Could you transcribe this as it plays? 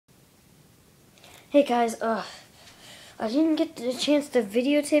Hey guys, I didn't get the chance to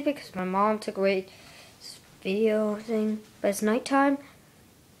videotape it because my mom took away this video thing, but it's nighttime.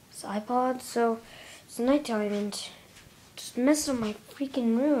 It's iPod, so it's nighttime and just messed up my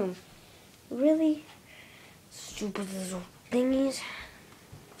freaking room. Really? Stupid little thingies.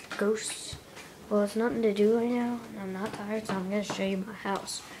 Ghosts. Well, it's nothing to do right now, and I'm not tired, so I'm going to show you my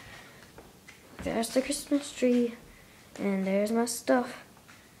house. There's the Christmas tree, and there's my stuff.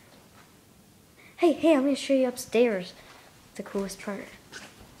 Hey, I'm going to show you upstairs. The coolest part.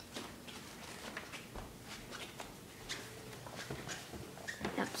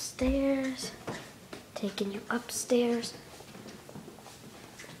 Upstairs. Taking you upstairs.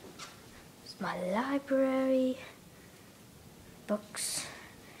 It's my library. Books.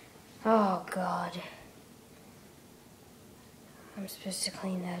 Oh, God. I'm supposed to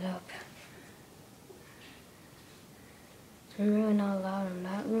clean that up. I'm really not allowed in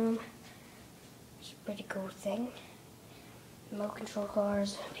that room. It's a pretty cool thing. Remote control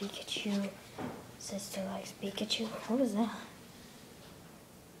cars, Pikachu. Sister likes Pikachu. What is that?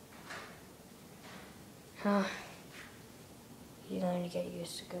 Huh. You learn to get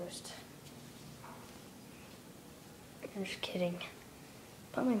used to Ghost. I'm just kidding.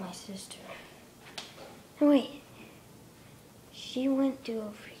 Probably my sister. No, wait. She went to a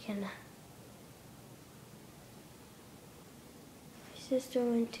freaking... My sister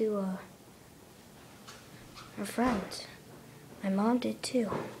went to her friends. My mom did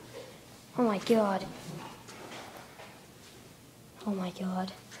too. Oh my God. Oh my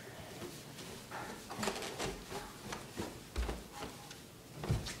God.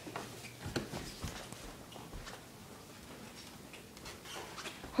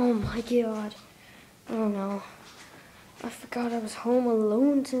 Oh my God. Oh no. I forgot I was home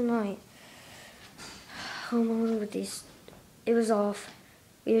alone tonight. Home alone with these. It was off.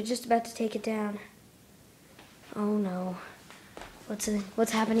 We were just about to take it down. Oh no.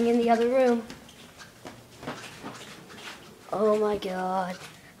 What's happening in the other room? Oh my God.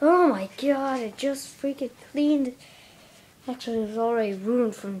 Oh my God. It just freaking cleaned. Actually, it was already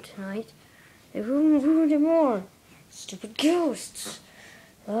ruined from tonight. It ruined it more. Stupid ghosts.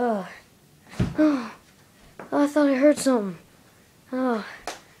 Oh, I thought I heard something. Oh,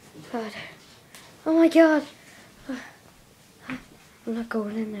 God. Oh my God. I'm not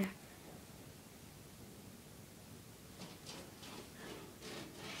going in there.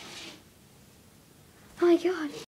 Oh my God.